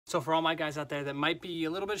So for all my guys out there that might be a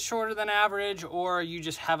little bit shorter than average, or you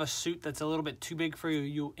just have a suit that's a little bit too big for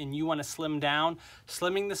you and you want to slim down,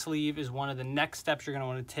 slimming the sleeve is one of the next steps you're going to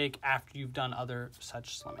want to take after you've done other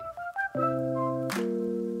such slimming.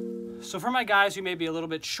 So for my guys who may be a little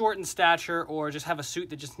bit short in stature or just have a suit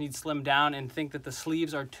that just needs slimmed down and think that the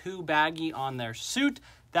sleeves are too baggy on their suit,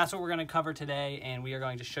 that's what we're going to cover today, and we are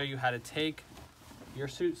going to show you how to take your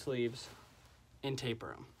suit sleeves and taper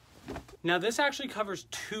them. Now this actually covers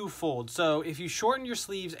two folds. So if you shorten your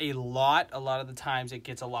sleeves a lot of the times it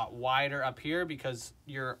gets a lot wider up here because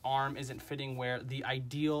your arm isn't fitting where the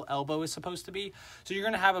ideal elbow is supposed to be. So you're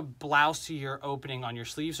going to have a blousier opening on your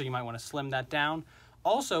sleeve, so you might want to slim that down.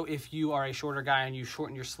 Also, if you are a shorter guy and you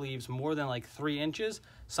shorten your sleeves more than like 3 inches,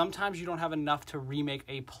 sometimes you don't have enough to remake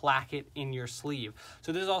a placket in your sleeve.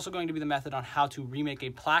 So this is also going to be the method on how to remake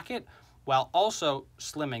a placket while also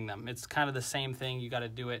slimming them. It's kind of the same thing. You got to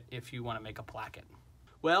do it if you want to make a placket.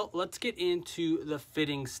 Well, let's get into the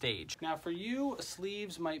fitting stage. Now for you,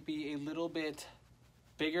 sleeves might be a little bit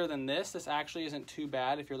bigger than this. This actually isn't too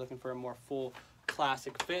bad if you're looking for a more full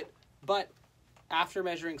classic fit, but after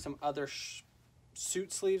measuring some other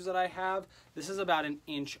suit sleeves that I have, this is about 1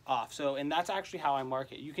 inch off. So, and that's actually how I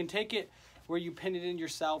mark it. You can take it where you pin it in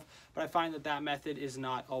yourself, but I find that that method is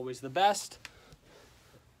not always the best.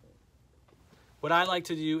 What I like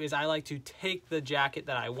to do is I like to take the jacket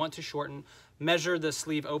that I want to shorten, measure the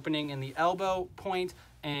sleeve opening and the elbow point,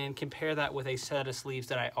 and compare that with a set of sleeves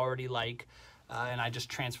that I already like, and I just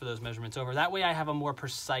transfer those measurements over. That way I have a more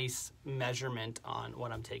precise measurement on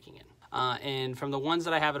what I'm taking in. And from the ones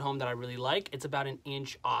that I have at home that I really like, it's about 1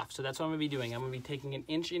 inch off. So that's what I'm gonna be doing. I'm gonna be taking 1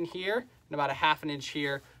 inch in here and about 1/2 inch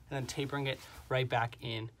here, and then tapering it right back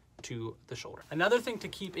in to the shoulder. Another thing to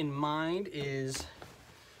keep in mind is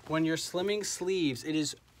when you're slimming sleeves, it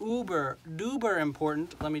is uber duper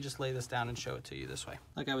important. Let me just lay this down and show it to you this way.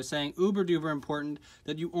 Like I was saying, uber duper important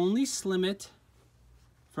that you only slim it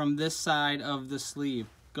from this side of the sleeve.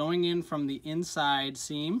 Going in from the inside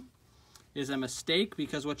seam is a mistake,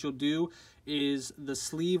 because what you'll do is the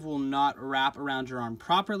sleeve will not wrap around your arm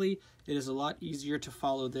properly. It is a lot easier to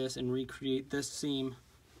follow this and recreate this seam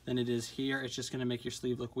than it is here. It's just gonna make your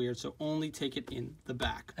sleeve look weird, so only take it in the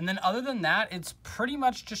back. And then other than that, it's pretty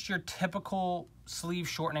much just your typical sleeve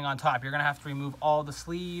shortening on top. You're gonna have to remove all the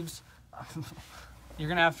sleeves. You're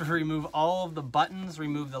gonna have to remove all of the buttons,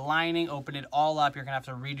 remove the lining, open it all up. You're gonna have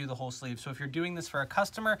to redo the whole sleeve. So if you're doing this for a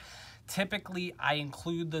customer, typically I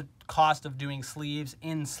include the cost of doing sleeves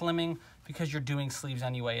in slimming because you're doing sleeves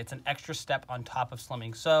anyway. It's an extra step on top of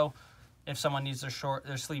slimming. So if someone needs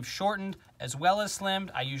their sleeves shortened as well as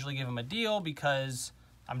slimmed, I usually give them a deal because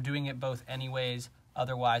I'm doing it both anyways.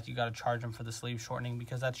 Otherwise, you gotta charge them for the sleeve shortening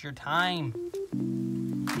because that's your time.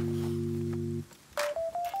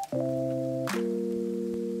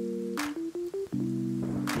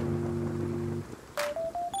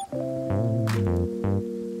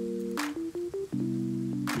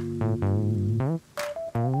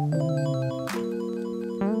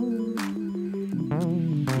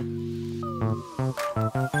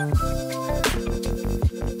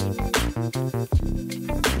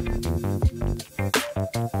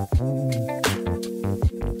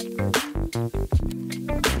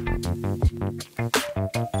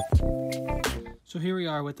 So here we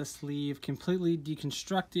are with the sleeve completely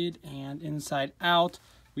deconstructed and inside out.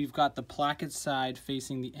 We've got the placket side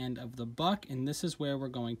facing the end of the buck, and this is where we're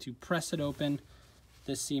going to press it open,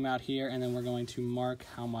 this seam out here, and then we're going to mark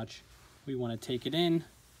how much we want to take it in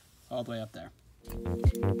all the way up there.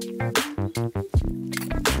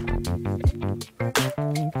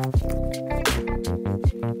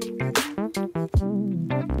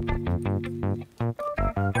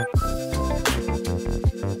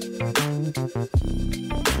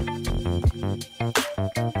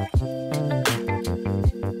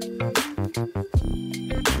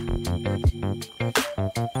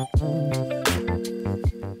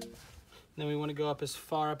 Then we want to go up as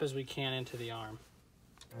far up as we can into the arm.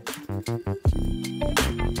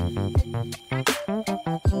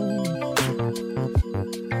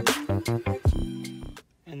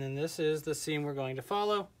 And then this is the seam we're going to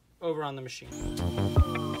follow over on the machine.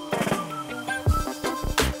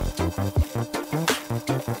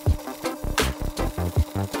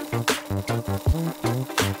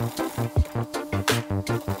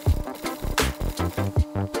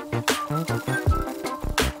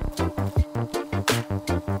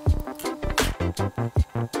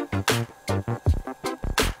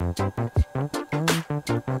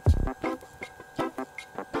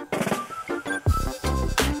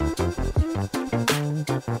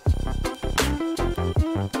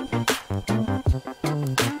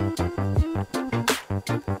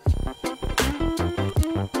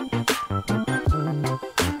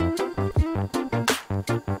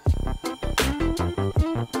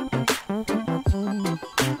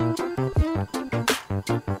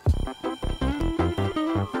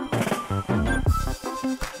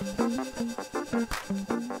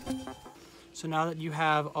 now that you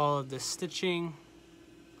have all of the stitching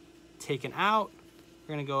taken out,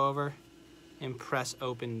 we're gonna go over and press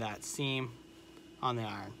open that seam on the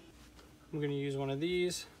iron. I'm gonna use one of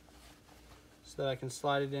these so that I can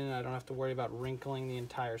slide it in and I don't have to worry about wrinkling the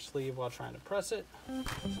entire sleeve while trying to press it.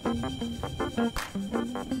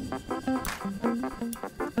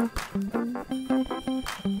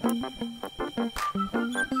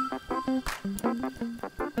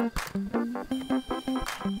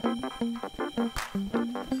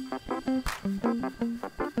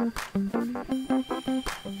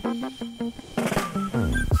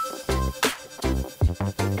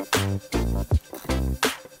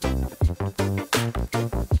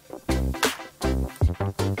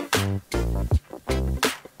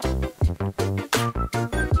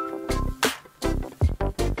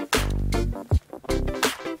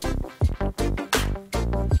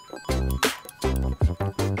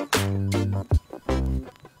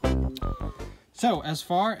 So as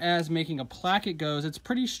far as making a placket goes, it's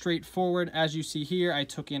pretty straightforward. As you see here, I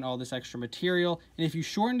took in all this extra material. And if you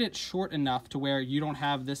shortened it short enough to where you don't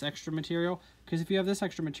have this extra material, because if you have this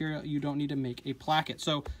extra material, you don't need to make a placket.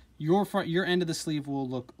 So your end of the sleeve will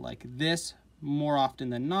look like this more often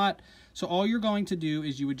than not. So all you're going to do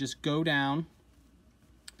is you would just go down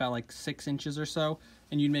about like 6 inches or so,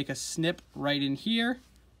 and you'd make a snip right in here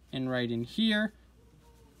and right in here.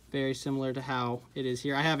 Very similar to how it is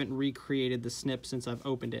here. I haven't recreated the snip since I've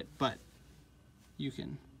opened it, but you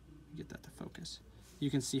can get that to focus.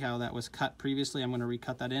 You can see how that was cut previously. I'm going to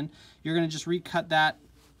recut that in. You're going to just recut that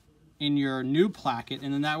in your new placket,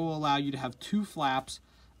 and then that will allow you to have 2 flaps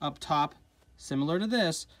up top, similar to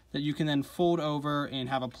this, that you can then fold over and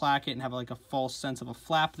have a placket and have like a false sense of a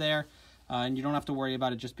flap there. And you don't have to worry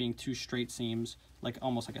about it just being 2 straight seams, like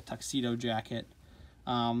almost like a tuxedo jacket.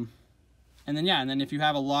 And then, yeah, and then if you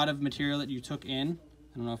have a lot of material that you took in,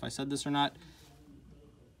 I don't know if I said this or not,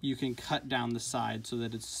 you can cut down the side so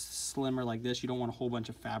that it's slimmer like this. You don't want a whole bunch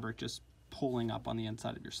of fabric just pulling up on the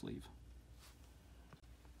inside of your sleeve.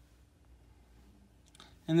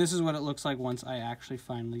 And this is what it looks like once I actually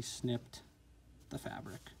finally snipped the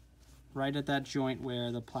fabric. Right at that joint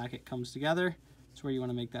where the placket comes together, it's where you want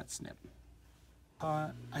to make that snip.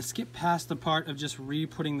 I skipped past the part of just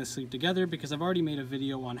re-putting the sleeve together because I've already made a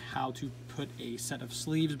video on how to put a set of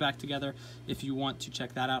sleeves back together. If you want to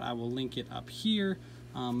check that out, I will link it up here.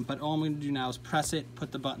 But all I'm going to do now is press it,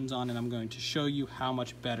 put the buttons on, and I'm going to show you how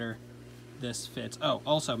much better this fits. Oh,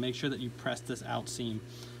 also make sure that you press this out seam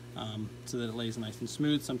so that it lays nice and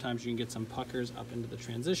smooth. Sometimes you can get some puckers up into the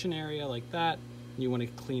transition area like that, and you want to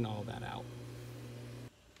clean all that out.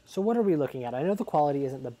 So what are we looking at? I know the quality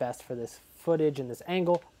isn't the best for this footage and this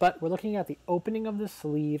angle, but we're looking at the opening of the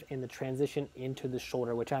sleeve and the transition into the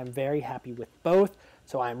shoulder, which I'm very happy with both.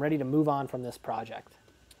 So I'm ready to move on from this project.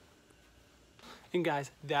 And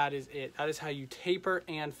guys, that is it. That is how you taper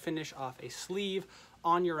and finish off a sleeve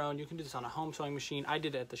on your own. You can do this on a home sewing machine. I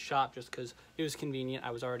did it at the shop just because it was convenient. I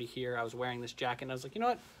was already here. I was wearing this jacket and I was like, you know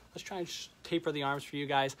what? Let's try and taper the arms for you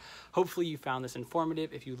guys. Hopefully you found this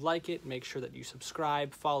informative. If you like it, make sure that you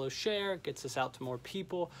subscribe, follow, share. It gets this out to more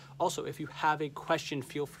people. Also, if you have a question,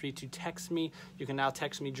 feel free to text me. You can now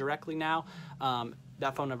text me directly now.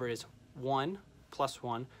 That phone number is 1+1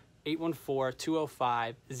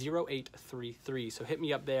 814-205-0833. So hit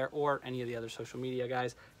me up there or any of the other social media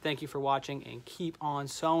guys. Thank you for watching and keep on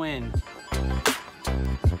sewing.